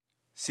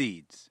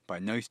Seeds by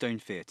No Stone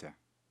Theatre.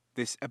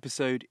 This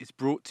episode is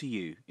brought to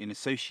you in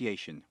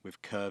association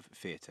with Curve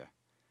Theatre.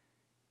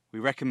 We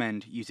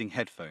recommend using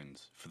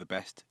headphones for the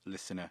best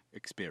listener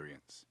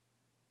experience.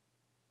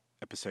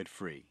 Episode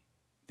 3.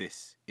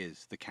 This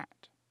is the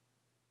Cat.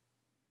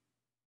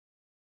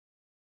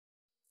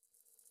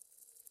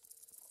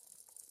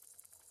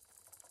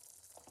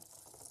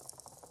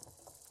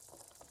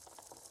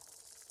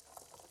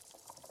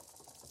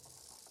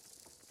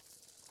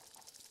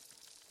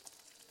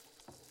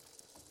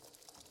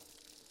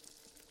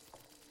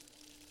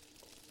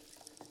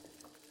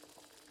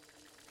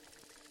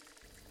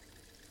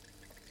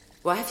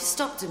 Why have you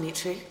stopped,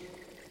 Dimitri?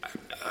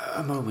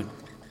 A moment,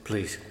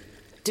 please.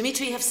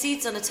 Dimitri, you have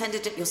seeds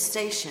unattended at your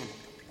station.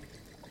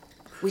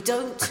 We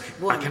don't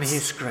want... I can hear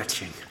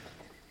scratching.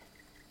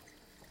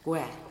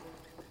 Where?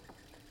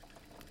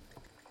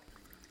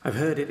 I've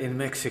heard it in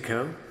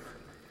Mexico,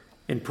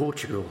 in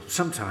Portugal,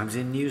 sometimes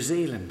in New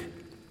Zealand.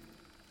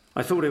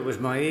 I thought it was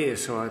my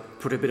ears, so I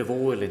put a bit of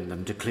oil in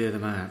them to clear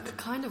them out. What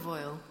kind of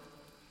oil?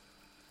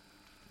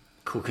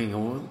 Cooking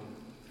oil?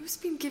 Who's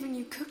been giving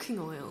you cooking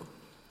oil?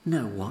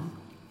 No one.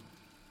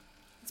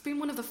 It's been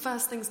one of the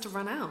first things to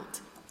run out.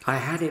 I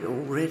had it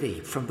already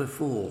from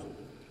before.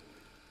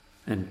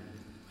 And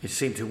it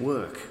seemed to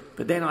work.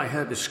 But then I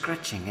heard the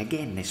scratching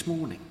again this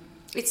morning.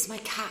 It's my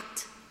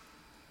cat.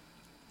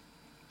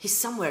 He's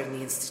somewhere in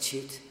the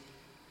Institute.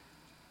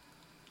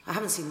 I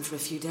haven't seen him for a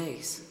few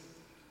days.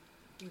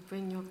 You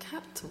bring your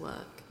cat to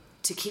work?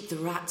 To keep the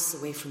rats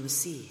away from the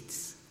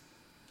seeds.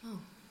 Oh.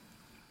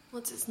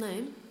 What's its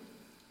name?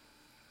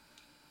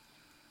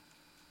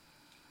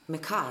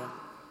 Mikhail.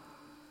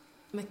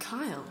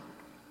 Mikhail?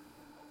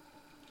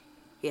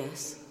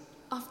 Yes.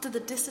 After the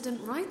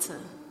dissident writer?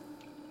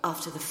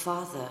 After the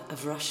father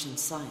of Russian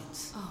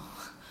science.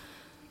 Oh,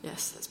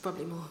 yes, that's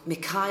probably more.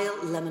 Mikhail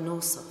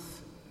Lomonosov.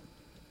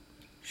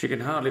 She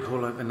can hardly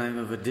call out the name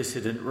of a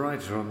dissident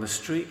writer on the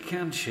street,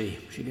 can she?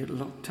 She'd get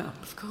locked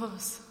up. Of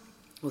course.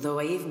 Although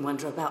I even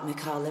wonder about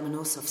Mikhail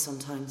Lomonosov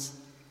sometimes.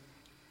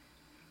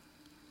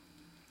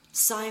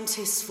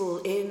 Scientists fall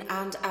in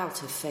and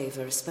out of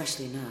favour,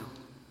 especially now.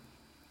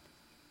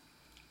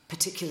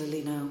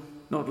 Particularly now.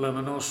 Not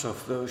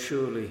Lomonosov, though,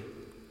 surely.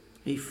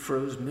 He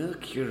froze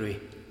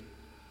mercury.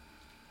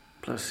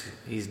 Plus,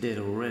 he's dead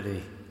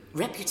already.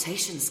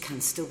 Reputations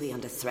can still be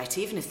under threat,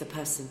 even if the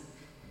person...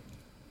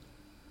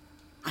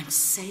 I'm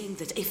saying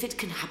that if it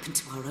can happen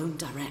to our own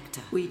director...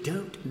 We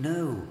don't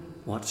know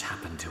what's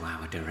happened to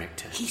our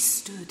director. He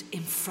stood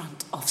in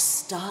front of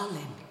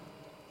Stalin.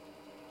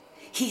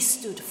 He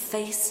stood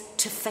face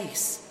to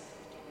face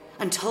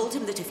and told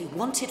him that if he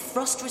wanted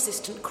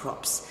frost-resistant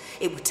crops,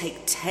 it would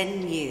take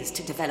 10 years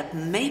to develop,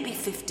 maybe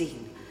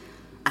 15,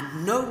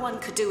 and no one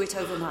could do it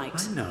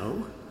overnight. I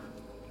know.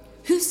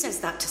 Who says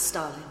that to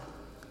Stalin?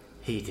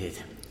 He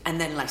did. And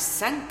then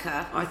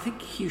Lysenko... I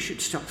think you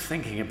should stop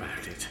thinking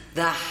about it.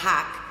 The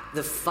hack,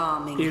 the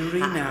farming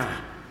Irina.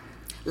 hack.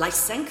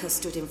 Lysenko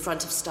stood in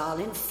front of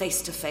Stalin,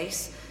 face to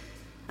face,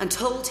 and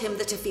told him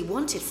that if he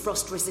wanted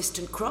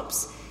frost-resistant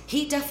crops,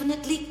 he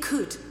definitely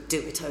could do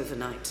it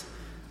overnight.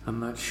 A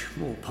much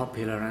more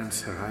popular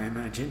answer, I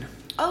imagine.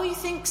 Oh, you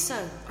think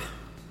so?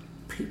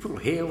 People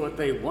hear what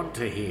they want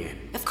to hear.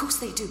 Of course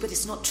they do, but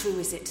it's not true,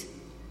 is it?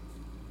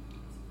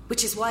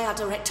 Which is why our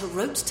director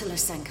wrote to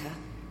Lysenko,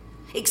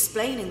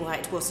 explaining why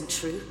it wasn't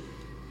true,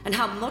 and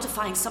how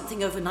modifying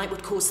something overnight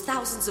would cause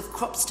thousands of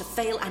crops to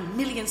fail and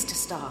millions to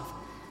starve.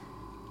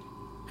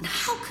 And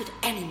how could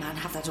any man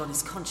have that on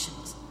his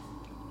conscience?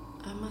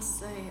 I must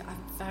say, I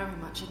very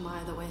much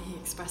admire the way he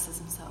expresses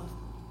himself.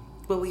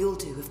 Well, we all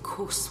do, of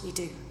course we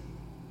do.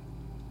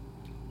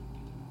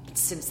 But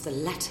since the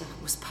letter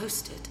was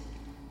posted,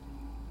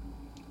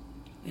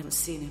 we haven't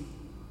seen him.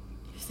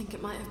 You think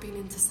it might have been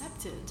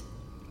intercepted?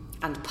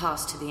 And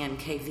passed to the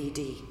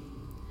NKVD,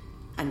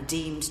 and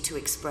deemed to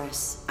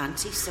express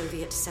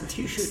anti-Soviet sentiments.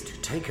 You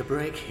should take a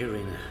break,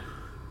 Irina.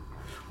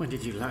 When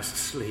did you last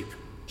sleep?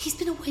 He's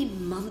been away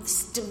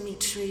months,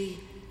 Dimitri.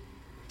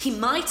 He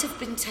might have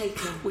been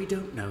taken. We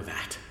don't know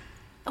that.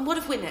 And what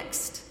if we're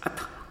next?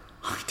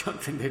 I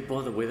don't think they'd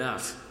bother with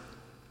us.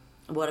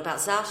 And what about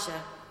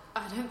Sasha?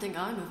 I don't think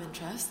I'm of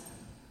interest.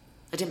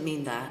 I didn't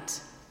mean that.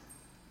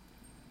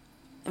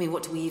 I mean,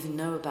 what do we even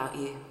know about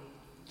you?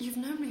 You've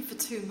known me for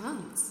 2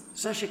 months.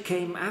 Sasha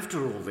came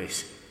after all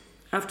this.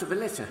 After the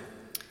letter.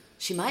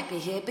 She might be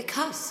here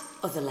because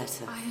of the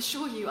letter. I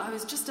assure you, I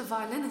was just a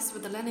violinist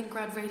with the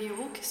Leningrad Radio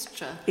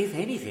Orchestra. If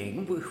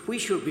anything, we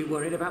should be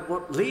worried about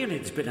what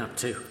Leonid's been up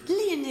to.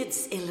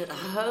 Leonid's ill at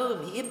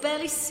home. He can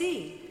barely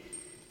see.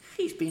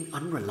 He's been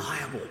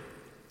unreliable.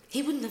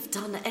 He wouldn't have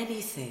done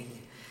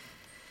anything.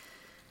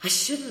 I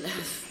shouldn't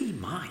have. He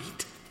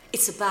might.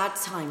 It's a bad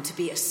time to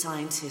be a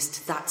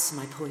scientist, that's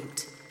my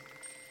point.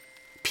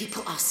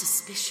 People are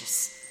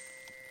suspicious.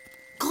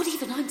 God,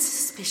 even I'm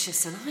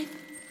suspicious, and I'm...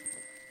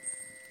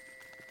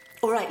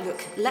 All right,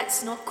 look,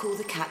 let's not call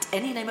the cat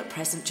any name at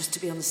present just to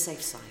be on the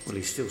safe side. Well,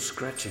 he's still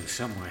scratching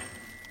somewhere.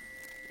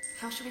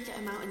 How shall we get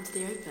him out into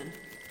the open?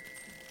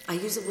 I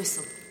use a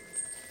whistle.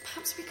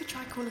 Perhaps we could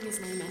try calling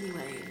his name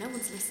anyway. No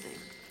one's listening.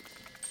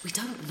 We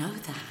don't know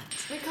that.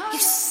 Mikhail! You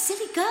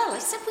silly girl, I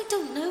said we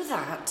don't know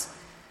that.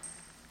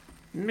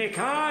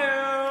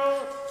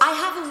 Mikhail! I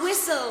have a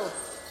whistle.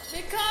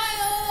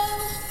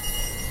 Mikhail!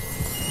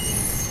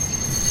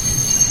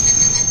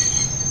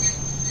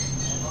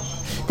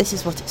 This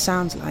is what it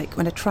sounds like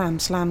when a tram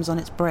slams on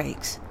its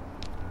brakes.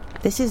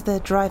 This is the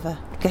driver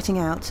getting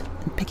out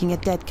and picking a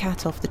dead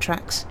cat off the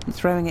tracks and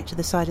throwing it to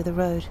the side of the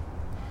road.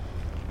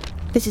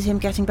 This is him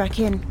getting back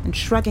in and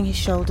shrugging his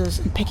shoulders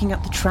and picking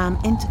up the tram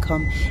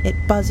intercom.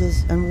 It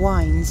buzzes and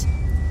whines.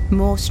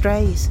 More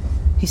strays,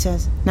 he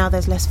says. Now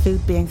there's less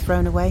food being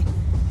thrown away.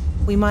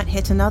 We might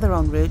hit another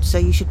en route, so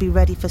you should be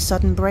ready for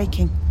sudden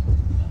braking.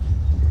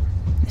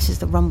 This is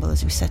the rumble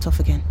as we set off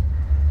again.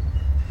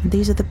 And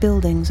these are the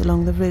buildings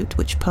along the route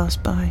which pass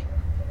by.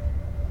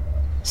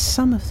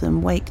 Some of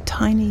them wake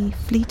tiny,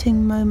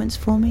 fleeting moments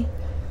for me.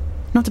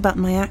 Not about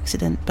my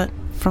accident, but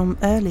from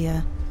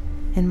earlier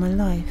in my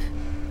life.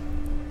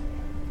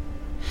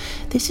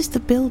 This is the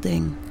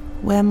building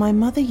where my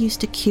mother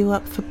used to queue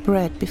up for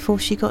bread before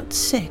she got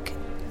sick,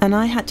 and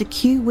I had to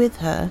queue with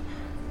her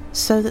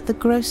so that the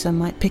grocer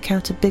might pick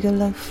out a bigger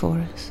loaf for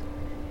us.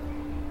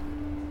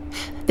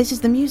 This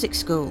is the music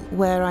school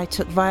where I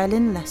took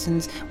violin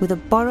lessons with a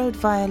borrowed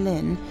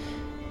violin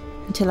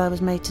until I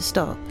was made to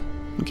stop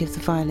and give the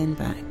violin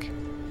back.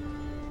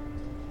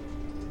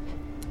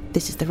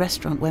 This is the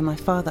restaurant where my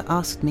father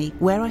asked me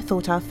where I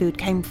thought our food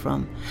came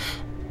from,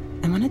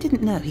 and when I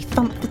didn't know, he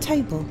thumped the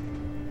table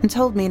and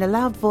told me in a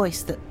loud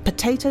voice that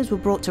potatoes were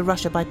brought to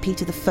Russia by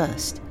Peter I.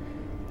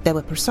 There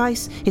were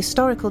precise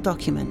historical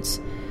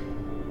documents.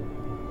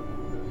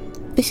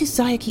 This is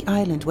Zayaki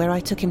Island, where I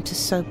took him to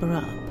sober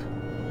up.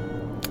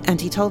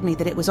 And he told me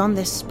that it was on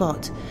this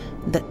spot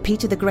that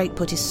Peter the Great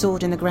put his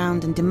sword in the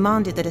ground and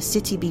demanded that a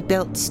city be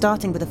built,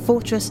 starting with a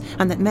fortress,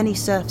 and that many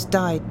serfs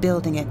died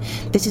building it.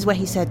 This is where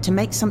he said, to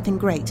make something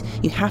great,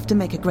 you have to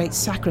make a great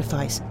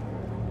sacrifice.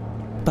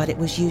 But it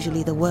was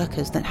usually the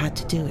workers that had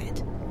to do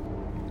it.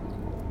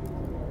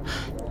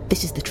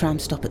 This is the tram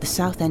stop at the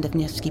south end of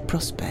Nevsky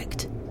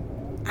Prospect,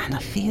 and I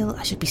feel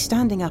I should be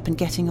standing up and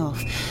getting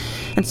off.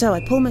 And so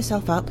I pull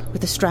myself up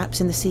with the straps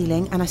in the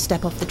ceiling and I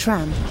step off the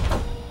tram.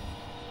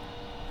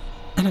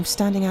 And I'm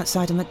standing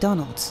outside a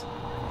McDonald's.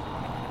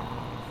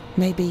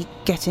 Maybe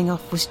getting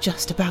off was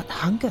just about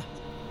hunger.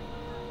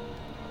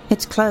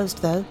 It's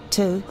closed though,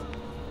 too,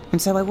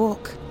 and so I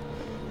walk.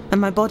 And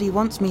my body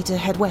wants me to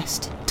head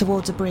west,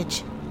 towards a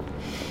bridge.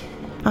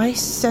 I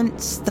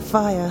sense the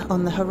fire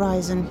on the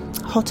horizon,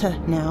 hotter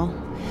now,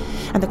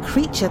 and the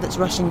creature that's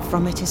rushing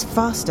from it is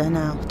faster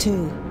now,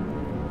 too.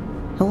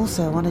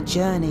 Also on a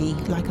journey,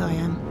 like I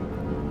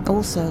am.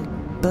 Also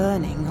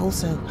burning,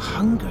 also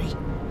hungry.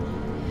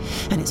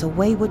 And it's a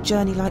wayward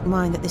journey like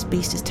mine that this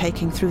beast is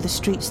taking through the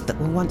streets that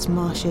were once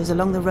marshes,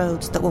 along the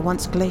roads that were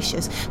once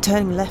glaciers,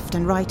 turning left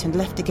and right and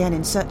left again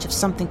in search of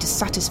something to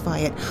satisfy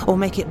it or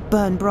make it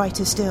burn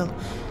brighter still.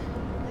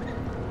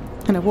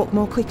 And I walk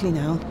more quickly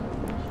now.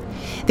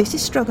 This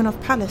is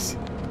Stroganov Palace.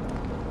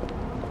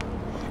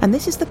 And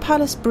this is the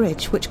palace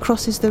bridge which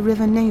crosses the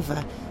river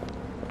Neva.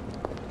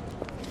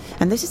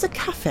 And this is a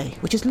cafe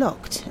which is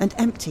locked and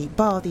empty,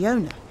 bar the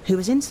owner, who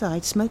is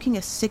inside smoking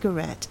a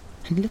cigarette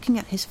and looking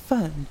at his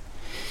phone.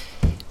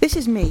 This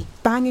is me,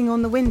 banging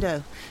on the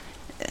window,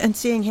 and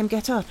seeing him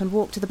get up and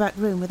walk to the back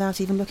room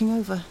without even looking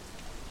over.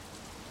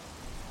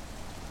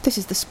 This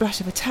is the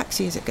splash of a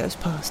taxi as it goes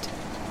past.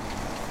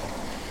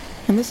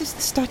 And this is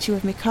the statue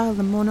of Mikhail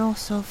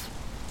Lomonosov,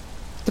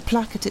 the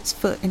plaque at its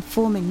foot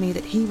informing me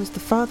that he was the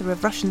father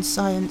of Russian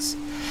science.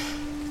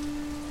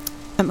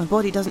 And my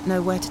body doesn't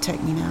know where to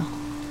take me now.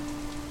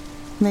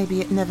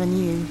 Maybe it never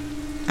knew,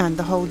 and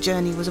the whole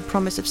journey was a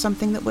promise of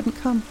something that wouldn't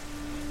come.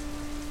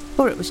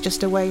 Or it was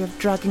just a way of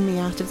dragging me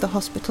out of the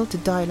hospital to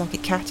die like a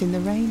cat in the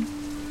rain.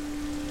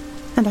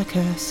 And I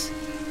curse,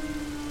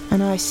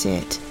 and I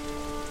sit,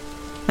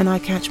 and I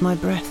catch my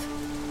breath.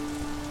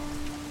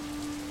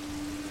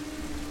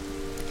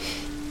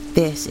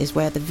 This is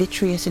where the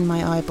vitreous in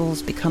my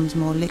eyeballs becomes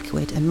more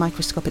liquid and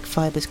microscopic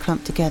fibres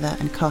clump together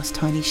and cast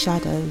tiny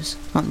shadows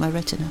on my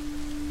retina.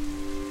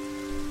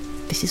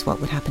 This is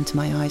what would happen to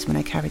my eyes when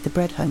I carried the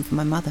bread home for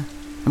my mother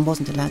and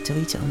wasn't allowed to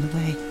eat it on the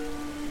way.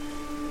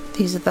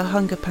 These are the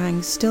hunger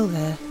pangs still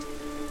there,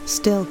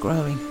 still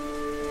growing.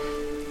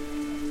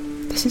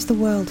 This is the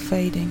world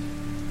fading.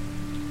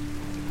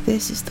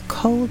 This is the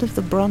cold of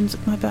the bronze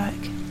at my back.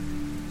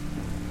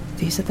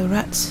 These are the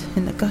rats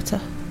in the gutter.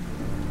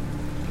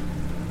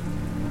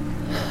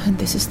 And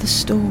this is the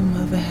storm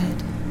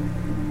overhead.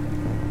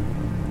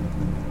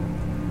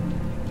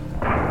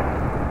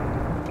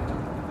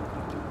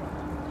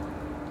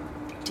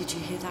 Did you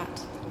hear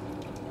that?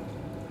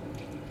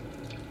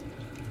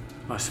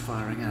 Us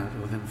firing out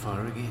or them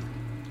firing in?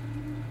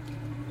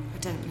 I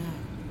don't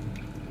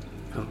know.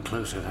 Felt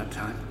closer that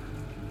time.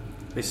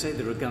 They say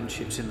there are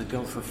gunships in the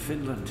Gulf of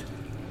Finland.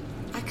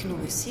 I can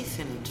always see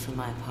Finland from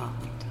my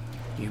apartment.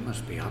 You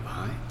must be up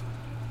high.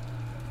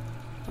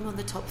 I'm on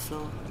the top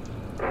floor.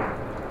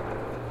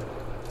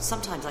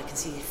 Sometimes I can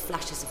see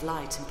flashes of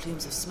light and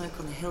plumes of smoke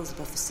on the hills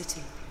above the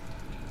city.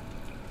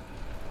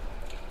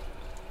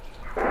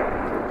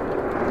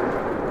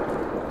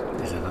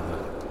 There's another.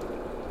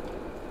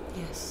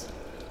 Yes.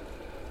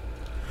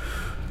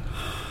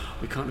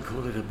 We can't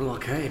call it a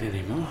blockade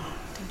anymore.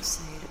 Don't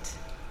say it.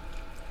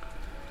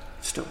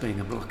 It stopped being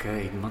a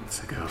blockade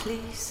months ago.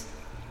 Please.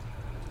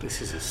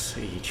 This is a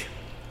siege.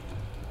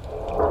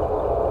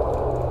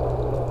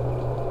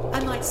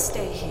 I might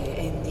stay here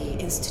in the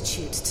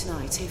Institute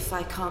tonight if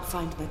I can't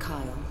find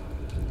Mikhail.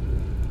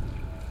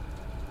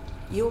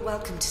 You're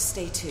welcome to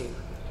stay too.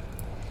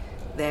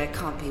 There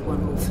can't be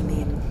one rule for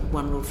me and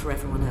one rule for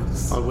everyone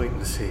else. I'll wait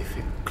and see if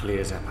it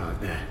clears up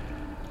out there.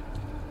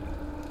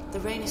 The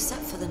rain is set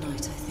for the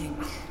night, I think.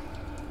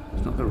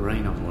 It's not the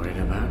rain I'm worried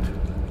about.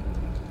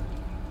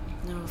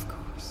 No, of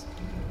course.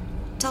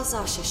 Tell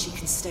Zasha she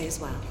can stay as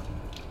well.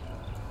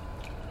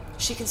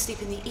 She can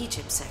sleep in the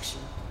Egypt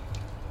section.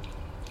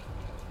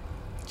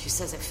 She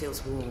says it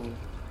feels warm,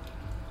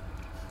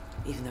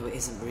 even though it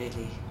isn't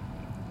really.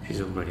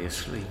 She's already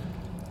asleep.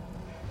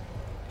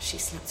 She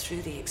slept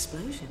through the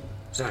explosion.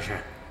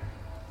 Zasha!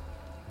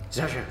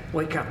 Zasha,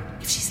 wake up!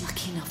 If she's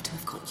lucky enough to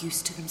have got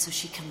used to them so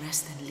she can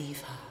rest, then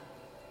leave her.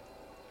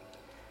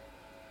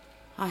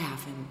 I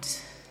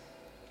haven't.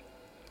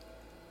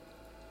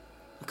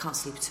 I can't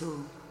sleep at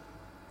all.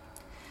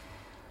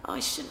 I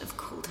shouldn't have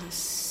called her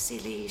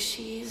silly.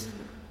 She isn't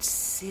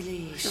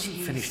silly. She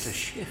hasn't finished her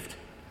shift.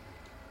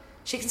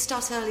 She can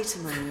start early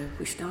tomorrow.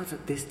 We start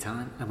at this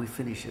time and we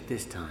finish at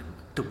this time.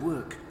 The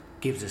work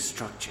gives us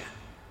structure.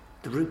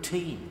 The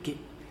routine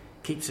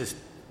keeps us...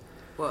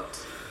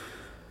 What?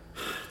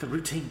 The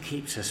routine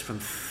keeps us from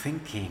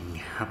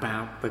thinking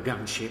about the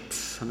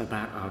gunships and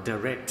about our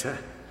director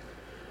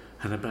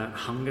and about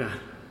hunger.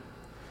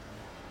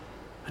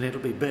 And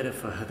it'll be better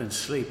for her than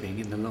sleeping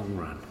in the long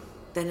run.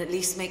 Then at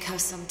least make her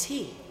some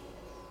tea.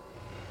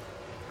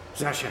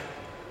 Zasha!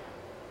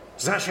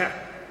 Zasha!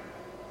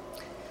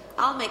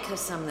 I'll make her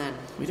some then.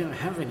 We don't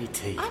have any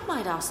tea. I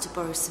might ask to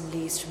borrow some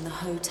leaves from the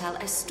Hotel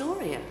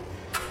Astoria.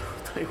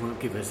 They won't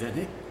give us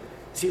any.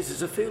 It's used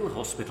as a field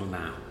hospital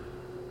now.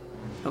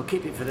 They'll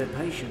keep it for their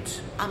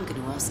patients. I'm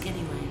going to ask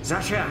anyway.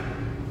 Zasha!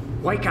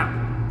 Wake up!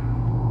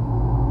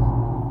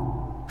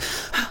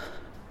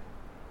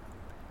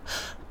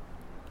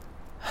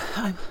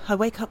 I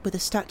wake up with a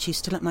statue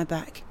still at my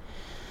back,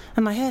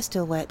 and my hair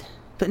still wet,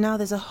 but now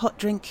there's a hot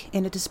drink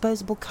in a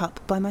disposable cup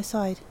by my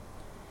side.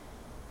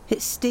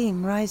 It's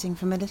steam rising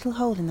from a little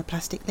hole in the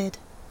plastic lid.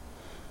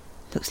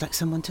 Looks like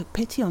someone took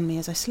pity on me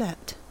as I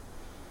slept.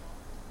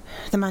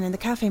 The man in the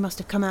cafe must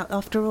have come out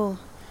after all.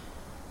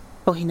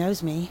 Or he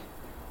knows me.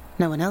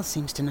 No one else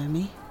seems to know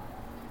me.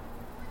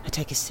 I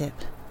take a sip.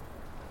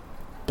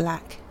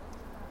 Black.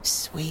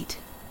 Sweet.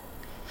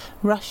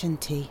 Russian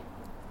tea.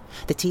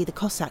 The tea the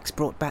Cossacks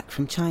brought back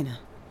from China.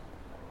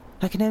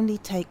 I can only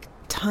take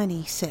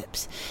tiny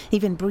sips.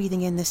 Even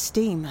breathing in the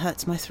steam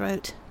hurts my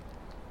throat.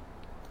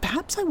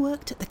 Perhaps I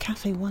worked at the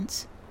cafe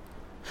once.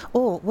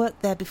 Or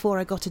worked there before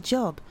I got a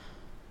job.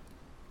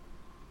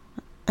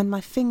 And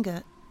my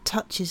finger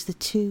touches the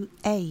 2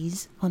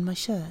 A's on my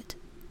shirt.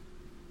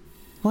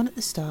 One at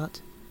the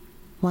start,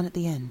 one at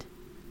the end.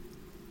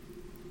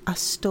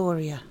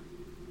 Astoria.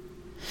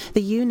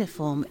 The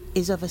uniform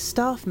is of a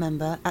staff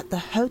member at the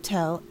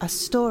Hotel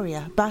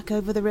Astoria back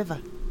over the river.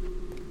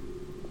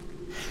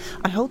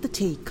 I hold the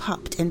tea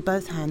cupped in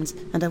both hands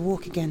and I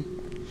walk again.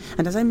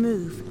 And as I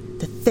move,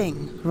 the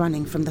thing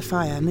running from the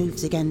fire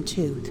moves again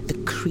too, the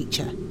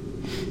creature.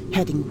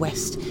 Heading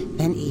west,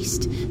 then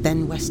east,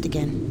 then west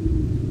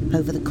again.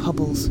 Over the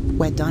cobbles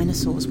where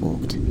dinosaurs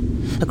walked.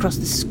 Across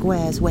the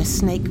squares where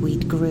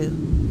snakeweed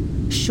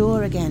grew.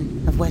 Sure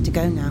again of where to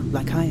go now,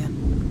 like I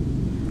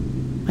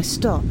am. I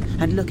stop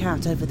and look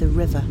out over the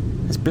river,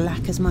 as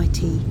black as my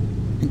tea,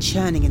 and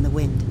churning in the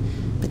wind,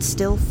 but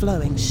still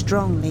flowing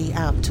strongly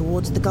out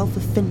towards the Gulf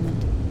of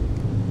Finland.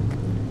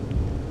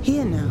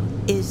 Here now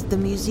is the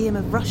Museum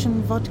of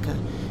Russian Vodka,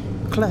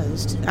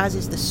 closed, as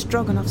is the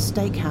Stroganoff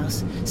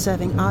Steakhouse,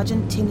 serving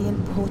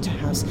Argentinian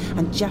porterhouse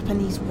and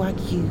Japanese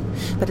Wagyu,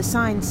 but a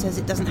sign says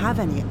it doesn't have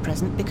any at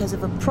present because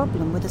of a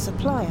problem with a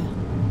supplier.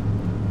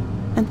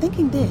 And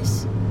thinking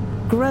this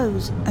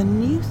grows a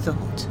new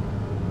thought,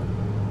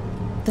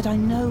 that I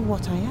know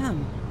what I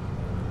am.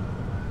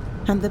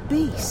 And the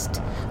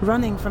beast,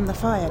 running from the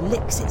fire,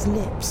 licks its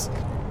lips.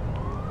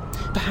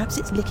 Perhaps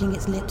it's licking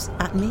its lips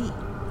at me.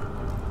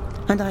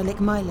 And I lick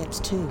my lips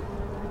too.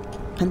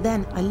 And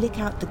then I lick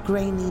out the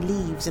grainy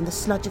leaves and the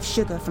sludge of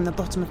sugar from the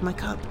bottom of my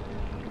cup.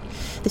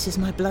 This is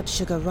my blood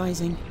sugar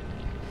rising.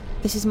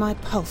 This is my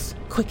pulse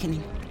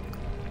quickening.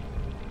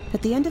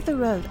 At the end of the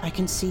road I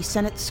can see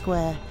Senate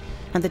Square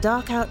and the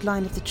dark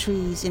outline of the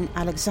trees in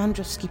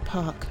Alexandrovsky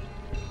Park.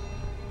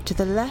 To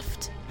the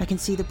left I can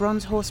see the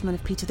bronze horseman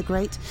of Peter the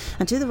Great,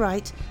 and to the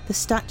right the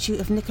statue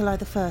of Nikolai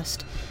I.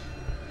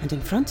 And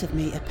in front of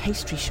me a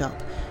pastry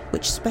shop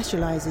which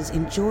specialises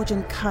in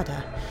Georgian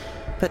Kada,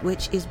 but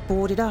which is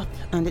boarded up,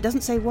 and it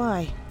doesn't say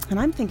why, and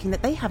I'm thinking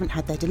that they haven't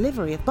had their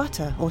delivery of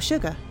butter or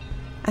sugar.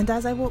 and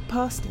as I walk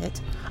past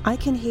it, I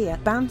can hear,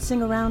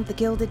 bouncing around the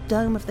gilded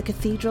dome of the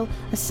cathedral,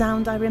 a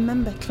sound I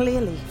remember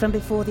clearly from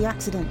before the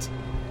accident.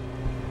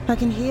 I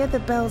can hear the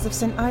bells of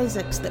St.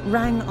 Isaac's that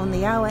rang on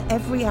the hour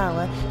every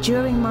hour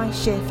during my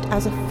shift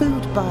as a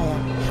food buyer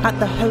at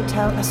the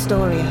Hotel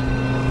Astoria.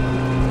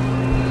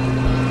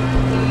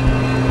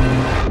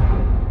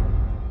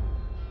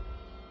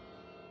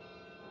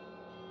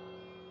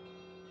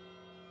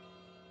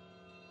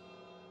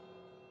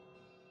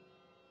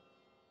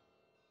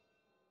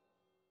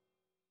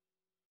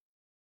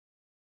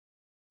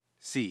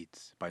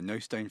 Seeds by No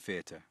Stone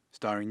Theatre,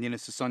 starring Nina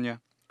Sasonia,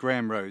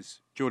 Graham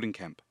Rose, Jordan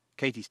Kemp,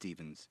 Katie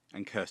Stevens,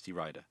 and Kirsty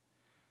Ryder.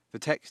 The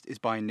text is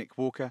by Nick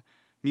Walker,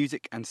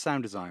 music and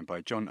sound design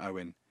by John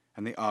Owen,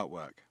 and the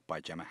artwork by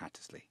Gemma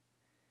Hattersley.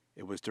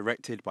 It was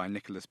directed by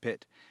Nicholas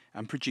Pitt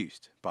and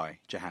produced by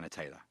Johanna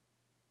Taylor.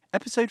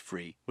 Episode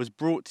 3 was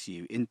brought to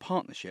you in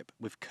partnership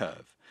with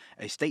Curve,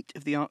 a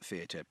state-of-the-art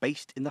theatre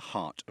based in the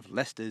heart of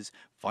Leicester's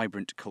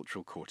vibrant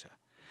cultural quarter.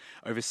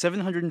 Over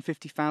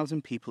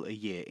 750,000 people a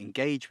year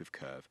engage with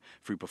Curve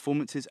through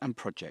performances and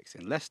projects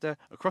in Leicester,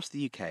 across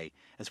the UK,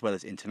 as well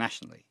as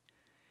internationally.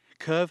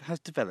 Curve has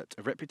developed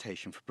a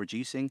reputation for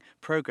producing,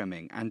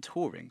 programming and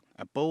touring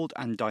a bold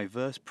and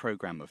diverse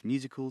programme of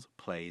musicals,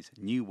 plays,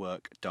 new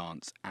work,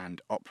 dance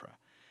and opera.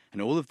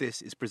 And all of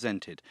this is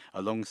presented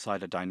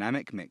alongside a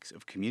dynamic mix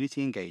of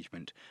community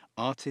engagement,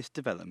 artist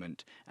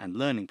development and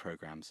learning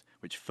programmes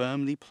which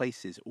firmly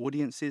places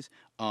audiences,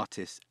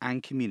 artists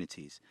and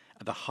communities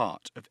at the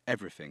heart of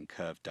everything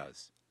Curve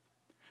does.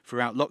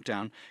 Throughout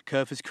lockdown,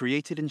 Curve has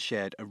created and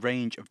shared a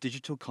range of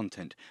digital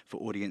content for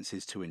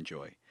audiences to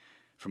enjoy,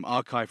 from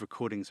archive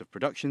recordings of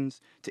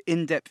productions to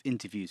in-depth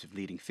interviews with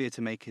leading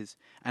theatre makers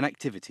and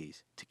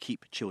activities to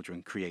keep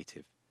children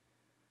creative.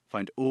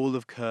 Find all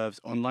of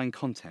Curve's online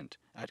content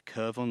at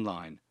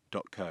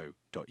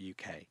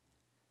curveonline.co.uk.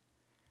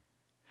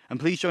 And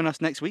please join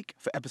us next week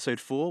for episode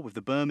 4 with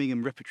the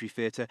Birmingham Repertory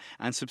Theatre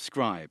and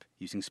subscribe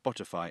using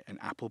Spotify and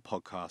Apple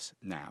Podcasts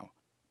now.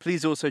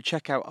 Please also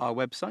check out our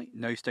website,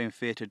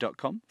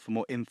 nostonetheatre.com, for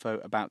more info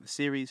about the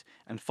series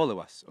and follow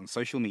us on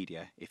social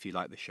media if you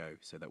like the show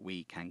so that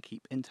we can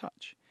keep in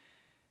touch.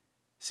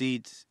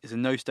 Seeds is a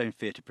No Stone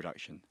Theatre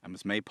production and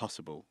was made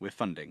possible with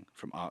funding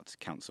from Arts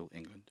Council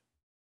England.